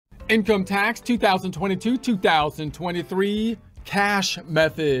Income tax 2022-2023 cash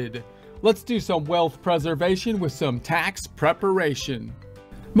method. Let's do some wealth preservation with some tax preparation.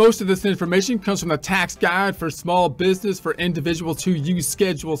 Most of this information comes from the tax guide for small business for individuals who use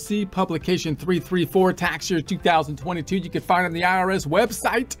Schedule C, publication 334, tax year 2022. You can find it on the IRS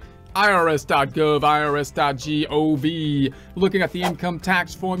website, irs.gov, irs.gov. Looking at the income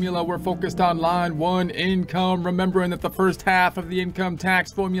tax formula, we're focused on line 1, income, remembering that the first half of the income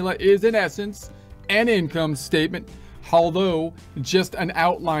tax formula is in essence an income statement, although just an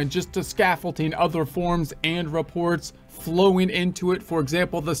outline, just a scaffolding, other forms and reports flowing into it. For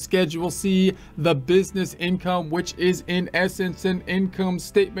example, the Schedule C, the business income, which is in essence an income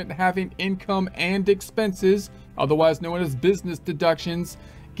statement having income and expenses, otherwise known as business deductions.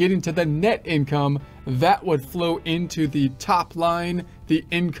 Getting to the net income, that would flow into the top line, the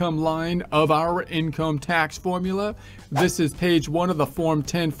income line of our income tax formula. This is page 1 of the Form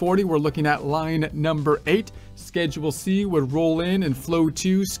 1040. We're looking at line number 8. Schedule C would roll in and flow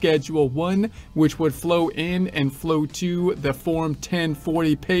to Schedule 1, which would flow in and flow to the Form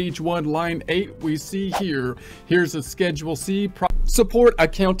 1040, page 1, line 8 we see here. Here's a Schedule C. Support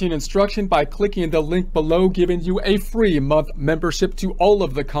accounting instruction by clicking the link below, giving you a free month membership to all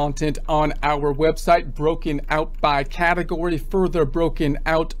of the content on our website, broken out by category, further broken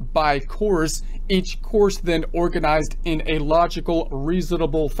out by course. Each course then organized in a logical,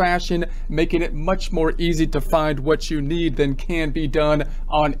 reasonable fashion, making it much more easy to find what you need than can be done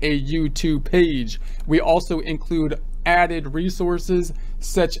on a YouTube page. We also include added resources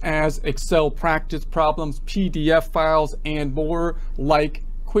such as Excel practice problems, PDF files, and more, like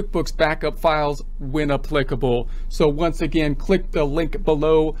QuickBooks backup files when applicable. So once again, click the link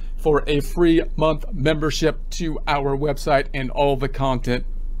below for a free month membership to our website and all the content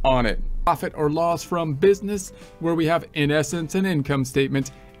on it. Profit or loss from business, where we have in essence an income statement,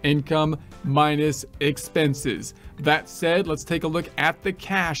 income minus expenses. That said, let's take a look at the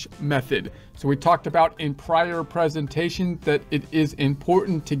cash method. So we talked about in prior presentation that it is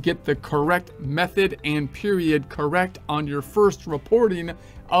important to get the correct method and period correct on your first reporting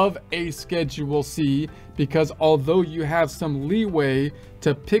of a Schedule C, because although you have some leeway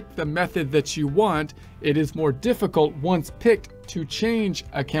to pick the method that you want, it is more difficult once picked to change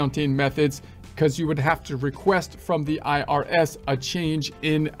accounting methods, because you would have to request from the IRS a change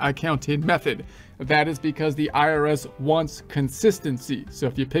in accounting method. That is because the IRS wants consistency. So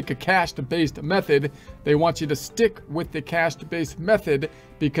if you pick a cash-based method, they want you to stick with the cash-based method,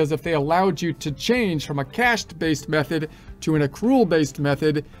 because if they allowed you to change from a cash-based method to an accrual-based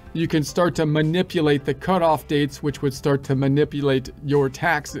method, you can start to manipulate the cutoff dates, which would start to manipulate your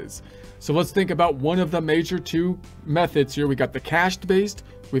taxes. So let's think about one of the major two methods here. We got the cash-based,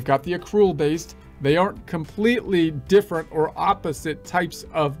 we've got the accrual-based. They aren't completely different or opposite types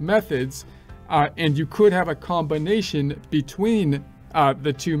of methods, and you could have a combination between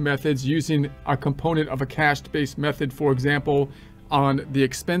the two methods using a component of a cash-based method, for example, on the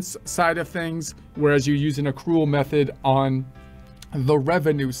expense side of things, whereas you use an accrual method on the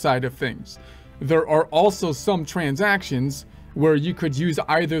revenue side of things. There are also some transactions where you could use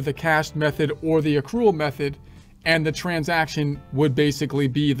either the cash method or the accrual method, and the transaction would basically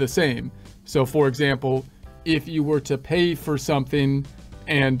be the same. So for example, if you were to pay for something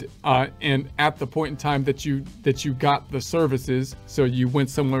and at the point in time that you got the services, so you went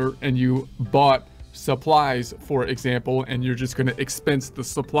somewhere and you bought supplies, for example, and you're just going to expense the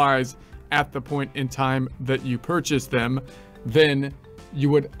supplies at the point in time that you purchased them, then you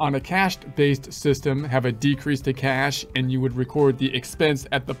would, on a cash-based system, have a decrease to cash, and you would record the expense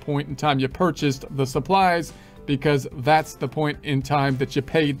at the point in time you purchased the supplies, because that's the point in time that you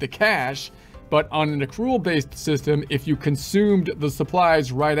paid the cash. But on an accrual-based system, if you consumed the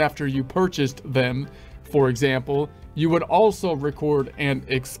supplies right after you purchased them, for example, you would also record an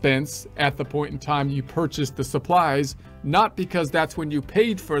expense at the point in time you purchased the supplies, not because that's when you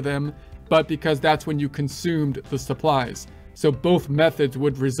paid for them, but because that's when you consumed the supplies. So both methods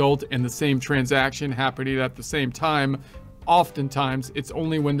would result in the same transaction happening at the same time. Oftentimes, it's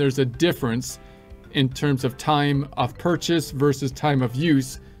only when there's a difference in terms of time of purchase versus time of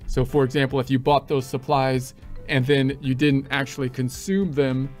use. So for example, if you bought those supplies and then you didn't actually consume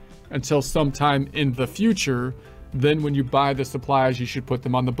them until sometime in the future, then when you buy the supplies, you should put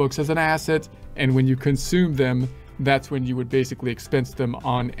them on the books as an asset. And when you consume them, that's when you would basically expense them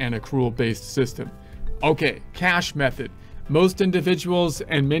on an accrual-based system. Okay, cash method. Most individuals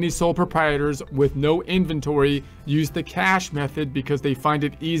and many sole proprietors with no inventory use the cash method because they find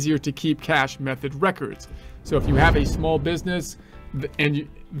it easier to keep cash method records. So if you have a small business,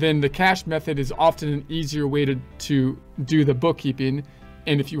 then the cash method is often an easier way to do the bookkeeping.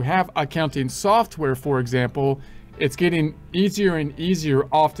 And if you have accounting software, for example, it's getting easier and easier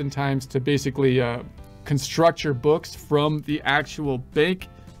oftentimes to basically construct your books from the actual bank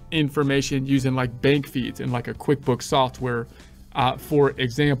information using like bank feeds and like a QuickBooks software, for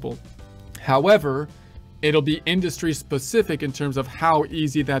example. However, it'll be industry specific in terms of how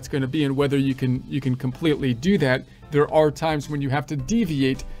easy that's going to be and whether you can completely do that. There are times when you have to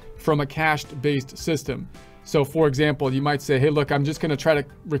deviate from a cached-based system. So for example, you might say, hey, look, I'm just going to try to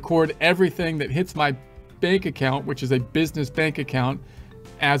record everything that hits my bank account, which is a business bank account,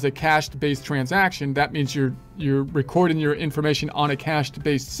 as a cached-based transaction. That means you're recording your information on a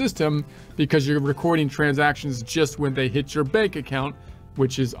cached-based system because you're recording transactions just when they hit your bank account,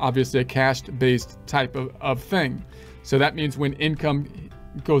 which is obviously a cached-based type of thing. So that means when income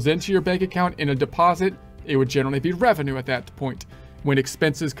goes into your bank account in a deposit, it would generally be revenue at that point. When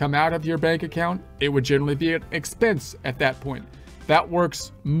expenses come out of your bank account, it would generally be an expense at that point. That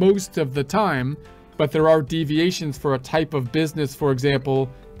works most of the time, but there are deviations for a type of business, for example,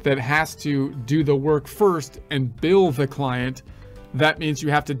 that has to do the work first and bill the client. That means you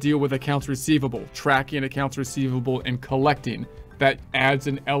have to deal with accounts receivable, tracking accounts receivable and collecting. That adds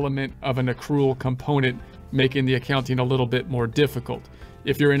an element of an accrual component, making the accounting a little bit more difficult.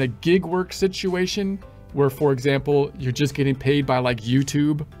 If you're in a gig work situation where, for example, you're just getting paid by like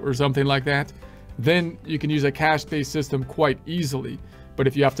YouTube or something like that, then you can use a cash-based system quite easily. But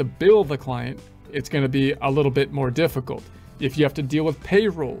if you have to bill the client, it's going to be a little bit more difficult. If you have to deal with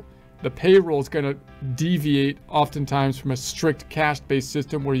payroll, the payroll is going to deviate oftentimes from a strict cash-based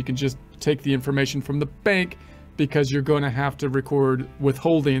system where you can just take the information from the bank, because you're going to have to record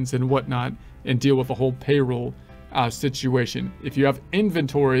withholdings and whatnot and deal with the whole payroll situation. If you have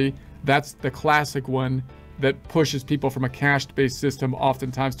inventory, that's the classic one that pushes people from a cash-based system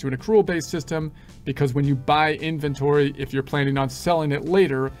oftentimes to an accrual-based system, because when you buy inventory, if you're planning on selling it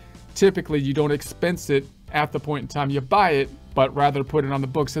later, typically you don't expense it at the point in time you buy it, but rather put it on the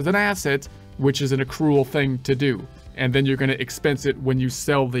books as an asset, which is an accrual thing to do. And then you're going to expense it when you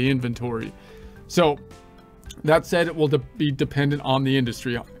sell the inventory. So that said, it will be dependent on the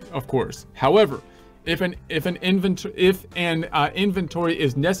industry, of course. However, if an inventory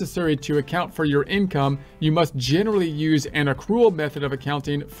is necessary to account for your income, you must generally use an accrual method of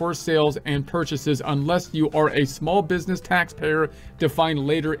accounting for sales and purchases unless you are a small business taxpayer defined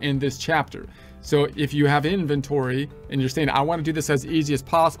later in this chapter. So if you have inventory and you're saying, I want to do this as easy as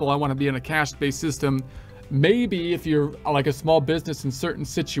possible, I want to be in a cash-based system, maybe if you're like a small business in certain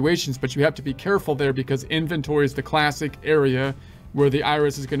situations, but you have to be careful there, because inventory is the classic area where the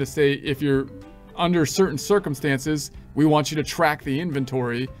IRS is going to say, if you're under certain circumstances, we want you to track the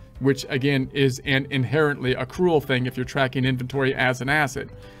inventory, which again is an inherently accrual thing if you're tracking inventory as an asset.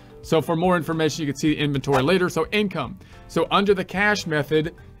 So for more information, you can see the inventory later. So income. So under the cash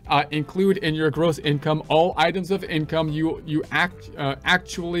method, include in your gross income all items of income you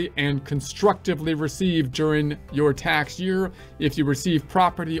actually and constructively receive during your tax year. If you receive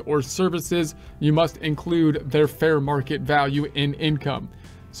property or services, you must include their fair market value in income.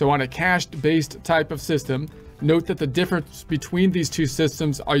 So on a cash-based type of system, note that the difference between these two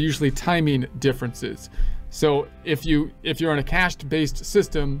systems are usually timing differences. So if you're in a cash-based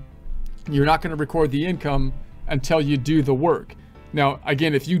system, you're not going to record the income until you do the work. Now,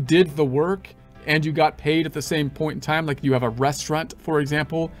 again, if you did the work and you got paid at the same point in time, like you have a restaurant, for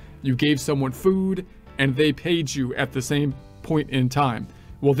example, you gave someone food and they paid you at the same point in time,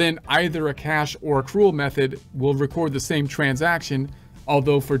 well, then either a cash or accrual method will record the same transaction,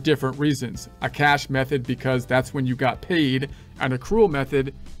 although for different reasons. A cash method because that's when you got paid, an accrual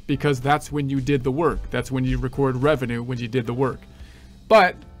method because that's when you did the work. That's when you record revenue, when you did the work.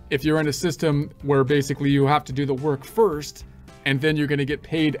 But if you're in a system where basically you have to do the work first and then you're going to get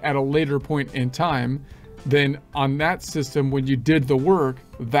paid at a later point in time, then on that system, when you did the work,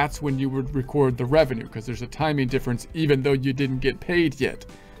 that's when you would record the revenue, because there's a timing difference even though you didn't get paid yet.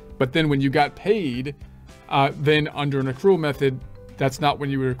 But then when you got paid, then under an accrual method, that's not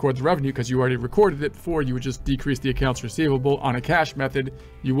when you would record the revenue, because you already recorded it before. You would just decrease the accounts receivable. On a cash method,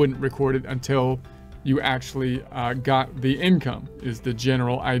 you wouldn't record it until you actually got the income, is the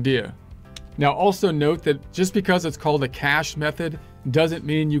general idea. Now also note that just because it's called a cash method doesn't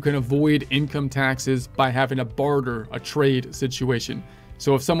mean you can avoid income taxes by having a barter, a trade situation.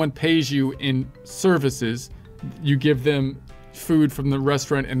 So if someone pays you in services, you give them food from the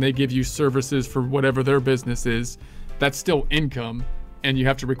restaurant and they give you services for whatever their business is, that's still income, and you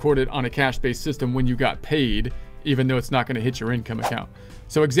have to record it on a cash-based system when you got paid, even though it's not going to hit your income account.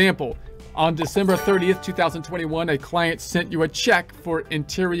 So example, on December 30th, 2021, a client sent you a check for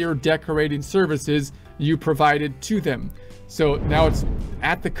interior decorating services. you provided to them. So now it's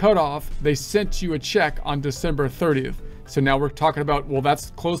at the cutoff, they sent you a check on December 30th. So now we're talking about, well,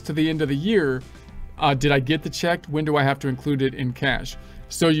 that's close to the end of the year. Did I get the check? When do I have to include it in cash?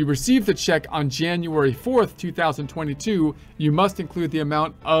 So you received the check on January 4th, 2022. You must include the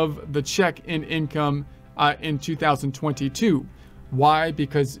amount of the check in income in 2022. Why?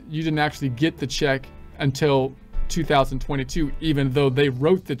 Because you didn't actually get the check until 2022, even though they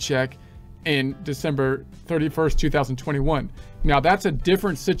wrote the check in December 31st, 2021. Now that's a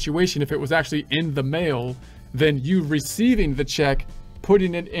different situation if it was actually in the mail than you receiving the check,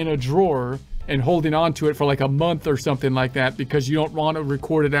 putting it in a drawer and holding on to it for like a month or something like that because you don't want to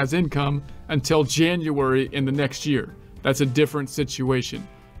record it as income until January in the next year. That's a different situation,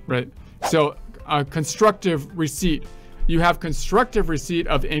 right? So constructive receipt. You have constructive receipt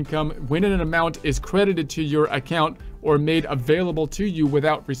of income when an amount is credited to your account or made available to you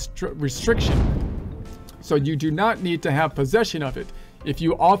without restriction. So you do not need to have possession of it. If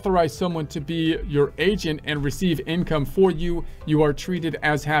you authorize someone to be your agent and receive income for you, you are treated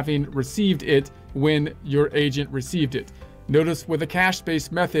as having received it when your agent received it. Notice with a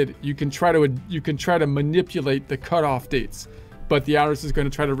cash-based method, you can try to manipulate the cutoff dates, but the IRS is going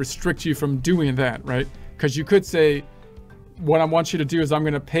to try to restrict you from doing that, right? Because you could say, what I want you to do is I'm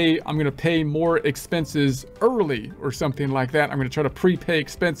going to pay more expenses early or something like that. I'm going to try to prepay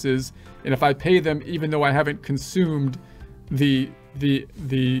expenses, and if I pay them even though I haven't consumed the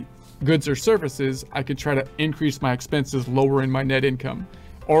goods or services, I can try to increase my expenses, lowering my net income.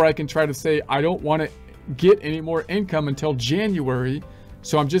 Or I can try to say I don't want to get any more income until January,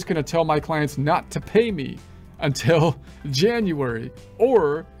 so I'm just going to tell my clients not to pay me until January.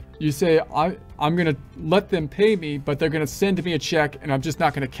 Or you say I'm going to let them pay me, but they're going to send me a check and I'm just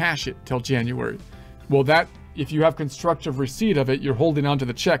not going to cash it till January. Well, that, if you have constructive receipt of it, you're holding on to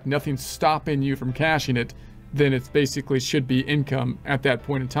the check, nothing's stopping you from cashing it, then it's basically should be income at that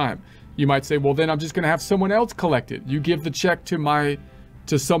point in time. You might say, well, then I'm just going to have someone else collect it. You give the check to my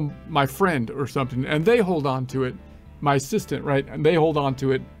friend or something, and they hold on to it, my assistant, right? And they hold on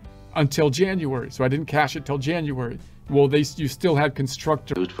to it until January. So I didn't cash it till January. Well, you still had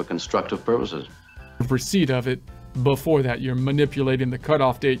constructive used for constructive purposes. Receipt of it before that. You're manipulating the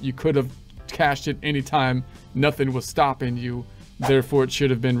cutoff date. You could have cashed it anytime. Nothing was stopping you. Therefore, it should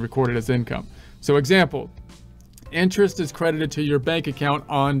have been recorded as income. So example, interest is credited to your bank account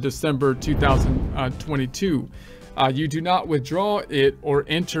on December 2022. You do not withdraw it or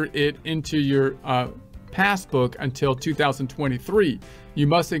enter it into your passbook until 2023. You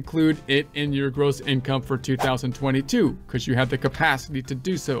must include it in your gross income for 2022 because you had the capacity to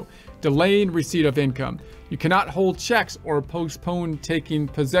do so. Delaying receipt of income. You cannot hold checks or postpone taking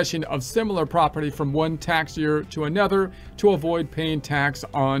possession of similar property from one tax year to another to avoid paying tax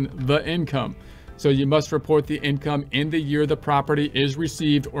on the income. So you must report the income in the year the property is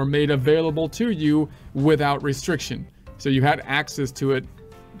received or made available to you without restriction. So you had access to it.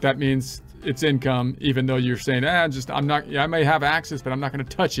 That means it's income, even though you're saying, I may have access, but I'm not going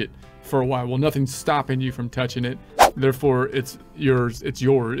to touch it for a while. Well, nothing's stopping you from touching it. Therefore, it's yours. It's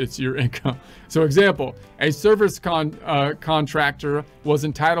your income. So example, a service contractor was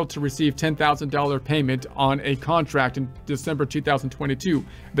entitled to receive $10,000 payment on a contract in December 2022.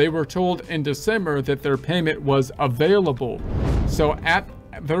 They were told in December that their payment was available. So at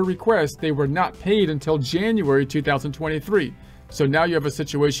their request, they were not paid until January 2023. So now you have a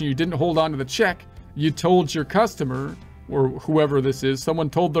situation, you didn't hold on to the check. You told your customer, or whoever this is, someone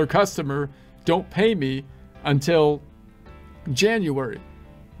told their customer, don't pay me until January.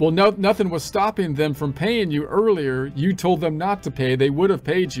 Well, nothing was stopping them from paying you earlier. You told them not to pay. They would have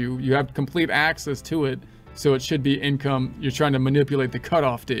paid you. You have complete access to it. So it should be income. You're trying to manipulate the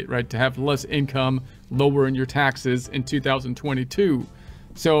cutoff date, right? To have less income, lowering your taxes in 2022.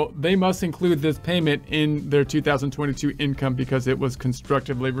 So they must include this payment in their 2022 income because it was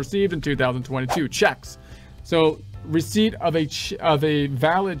constructively received in 2022. Checks. So receipt of a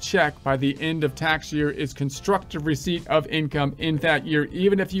valid check by the end of tax year is constructive receipt of income in that year,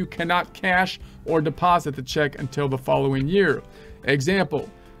 even if you cannot cash or deposit the check until the following year. Example,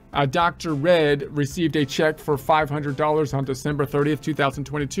 Dr. Red received a check for $500 on December 30th,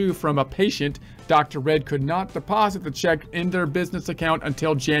 2022 from a patient. Dr. Red could not deposit the check in their business account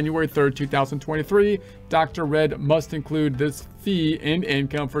until January 3rd, 2023. Dr. Red must include this fee in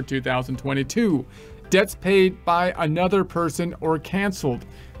income for 2022. Debts paid by another person or canceled.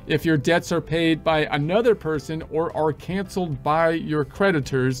 If your debts are paid by another person or are canceled by your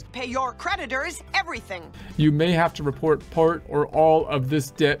creditors, pay your creditors everything. You may have to report part or all of this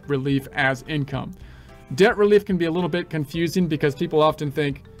debt relief as income. Debt relief can be a little bit confusing because people often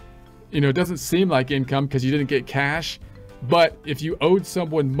think, it doesn't seem like income because you didn't get cash. But if you owed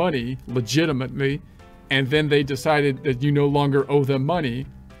someone money legitimately, and then they decided that you no longer owe them money,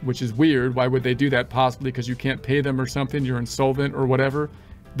 which is weird. Why would they do that? Possibly because you can't pay them or something, you're insolvent or whatever.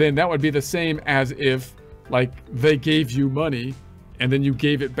 Then that would be the same as if like they gave you money and then you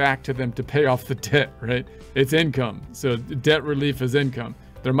gave it back to them to pay off the debt, right? It's income. So debt relief is income.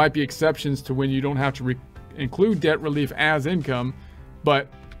 There might be exceptions to when you don't have to include debt relief as income, but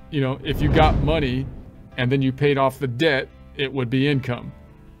if you got money and then you paid off the debt, it would be income.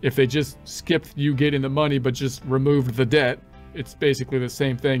 If they just skipped you getting the money but just removed the debt, it's basically the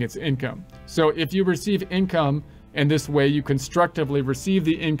same thing. It's income. So if you receive income in this way, you constructively receive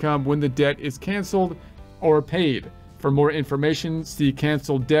the income when the debt is canceled or paid. For more information, see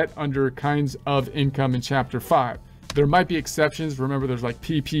canceled debt under kinds of income in Chapter 5. There might be exceptions. Remember, there's like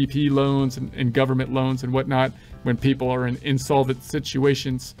PPP loans and government loans and whatnot when people are in insolvent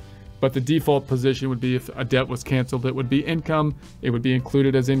situations. But the default position would be if a debt was canceled, it would be income. It would be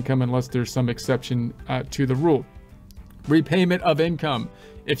included as income unless there's some exception to the rule. Repayment of income.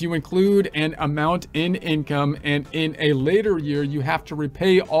 If you include an amount in income and in a later year you have to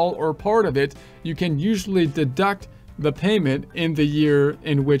repay all or part of it, you can usually deduct the payment in the year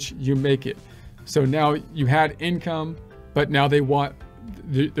in which you make it. So now you had income, but now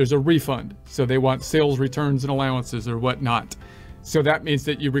there's a refund. So they want sales returns and allowances or whatnot. So that means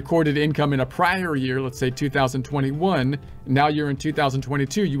that you recorded income in a prior year, let's say 2021. Now you're in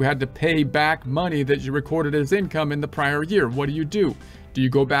 2022. You had to pay back money that you recorded as income in the prior year. What do? Do you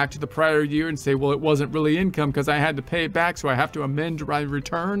go back to the prior year and say, well, it wasn't really income because I had to pay it back, so I have to amend my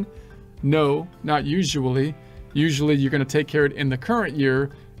return? No, not usually. Usually you're going to take care of it in the current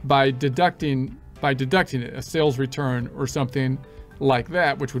year by deducting it, a sales return or something like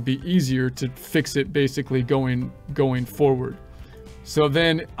that, which would be easier to fix it basically going forward. So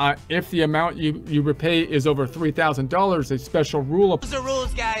then if the amount you repay is over $3,000, a special rule Rules are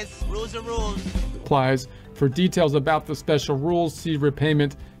rules, guys. Rules are rules. applies. For details about the special rules, see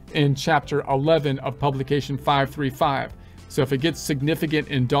repayment in Chapter 11 of Publication 535. So if it gets significant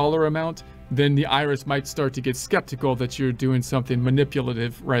in dollar amount, then the IRS might start to get skeptical that you're doing something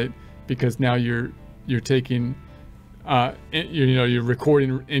manipulative, right? Because now you're taking, you're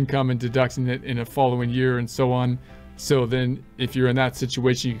recording income and deducting it in a following year and so on. So then if you're in that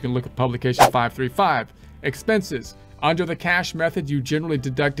situation, you can look at Publication 535. Expenses. Under the cash method, you generally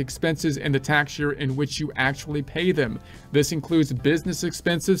deduct expenses in the tax year in which you actually pay them. This includes business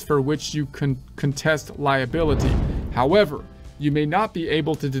expenses for which you contest liability. However, you may not be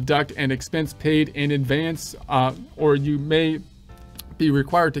able to deduct an expense paid in advance, or you may be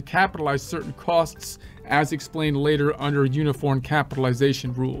required to capitalize certain costs as explained later under uniform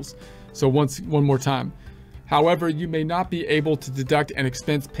capitalization rules. So one more time. However, you may not be able to deduct an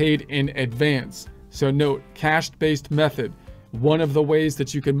expense paid in advance. So note, cash-based method. One of the ways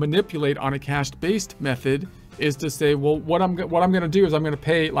that you can manipulate on a cash-based method is to say, well, what I'm going to do is I'm going to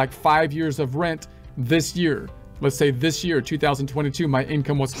pay like 5 years of rent this year. Let's say this year, 2022, my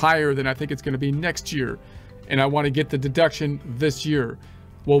income was higher than I think it's going to be next year, and I want to get the deduction this year.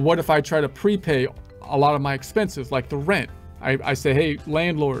 Well, what if I try to prepay a lot of my expenses, like the rent? I say, hey,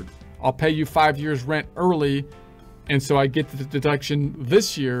 landlord, I'll pay you 5 years rent early, and so I get the deduction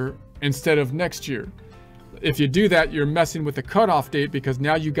this year instead of next year. If you do that, you're messing with the cutoff date because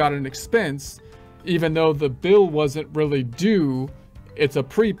now you got an expense, even though the bill wasn't really due. It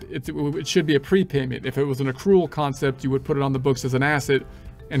should be a prepayment. If it was an accrual concept, you would put it on the books as an asset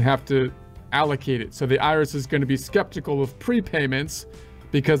and have to allocate it. So the IRS is going to be skeptical of prepayments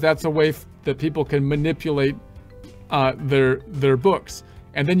because that's a way that people can manipulate their books.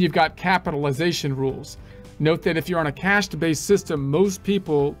 And then you've got capitalization rules. Note that if you're on a cash-based system, most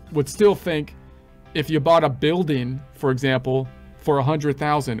people would still think if you bought a building, for example, for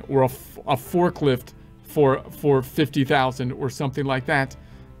 $100,000 or a forklift for $50,000 or something like that,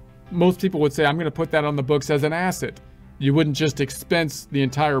 most people would say, I'm going to put that on the books as an asset. You wouldn't just expense the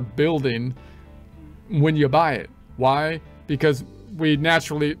entire building when you buy it. Why? Because we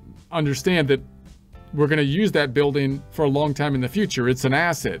naturally understand that we're going to use that building for a long time in the future. It's an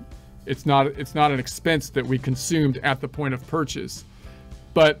asset. It's not an expense that we consumed at the point of purchase.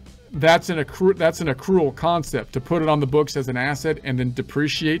 But that's an accrual concept. To put it on the books as an asset and then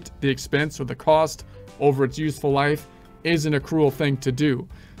depreciate the expense or the cost over its useful life is an accrual thing to do.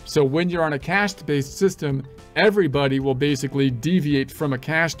 So when you're on a cash-based system, everybody will basically deviate from a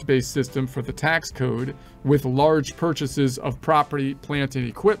cash-based system for the tax code with large purchases of property, plant, and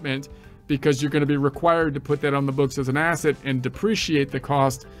equipment, because you're going to be required to put that on the books as an asset and depreciate the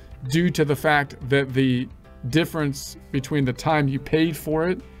cost due to the fact that the difference between the time you paid for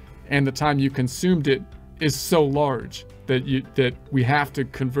it and the time you consumed it is so large that we have to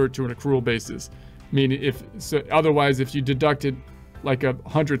convert to an accrual basis. Meaning otherwise, if you deducted like a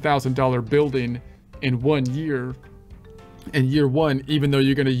 $100,000 building in 1 year, in year one, even though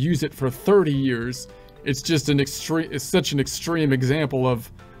you're going to use it for 30 years, it's just such an extreme example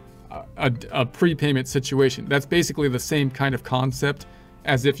of a prepayment situation. That's basically the same kind of concept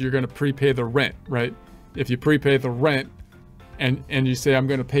as if you're going to prepay the rent, right? If you prepay the rent and you say, I'm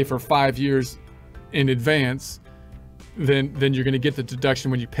going to pay for 5 years in advance, then you're going to get the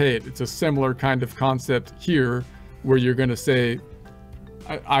deduction when you pay it. It's a similar kind of concept here, where you're going to say,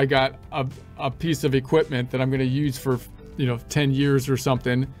 I got a piece of equipment that I'm going to use for 10 years or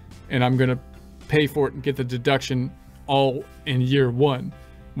something, and I'm going to pay for it and get the deduction all in year one.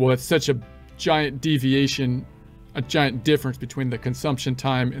 Well, it's such a giant deviation, a giant difference between the consumption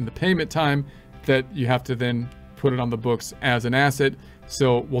time and the payment time, that you have to then put it on the books as an asset.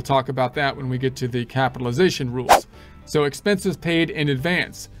 So we'll talk about that when we get to the capitalization rules. So expenses paid in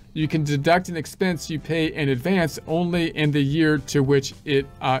advance. You can deduct an expense you pay in advance only in the year to which it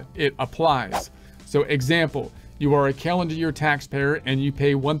applies. So example, you are a calendar year taxpayer and you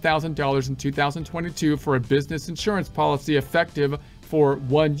pay $1,000 in 2022 for a business insurance policy effective for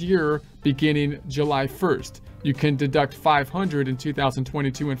 1 year beginning July 1st. You can deduct $500 in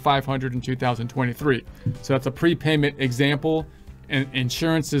 2022 and $500 in 2023. So that's a prepayment example, and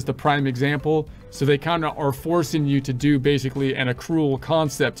insurance is the prime example. So they kind of are forcing you to do basically an accrual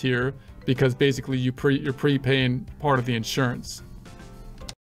concept here, because basically you're prepaying part of the insurance.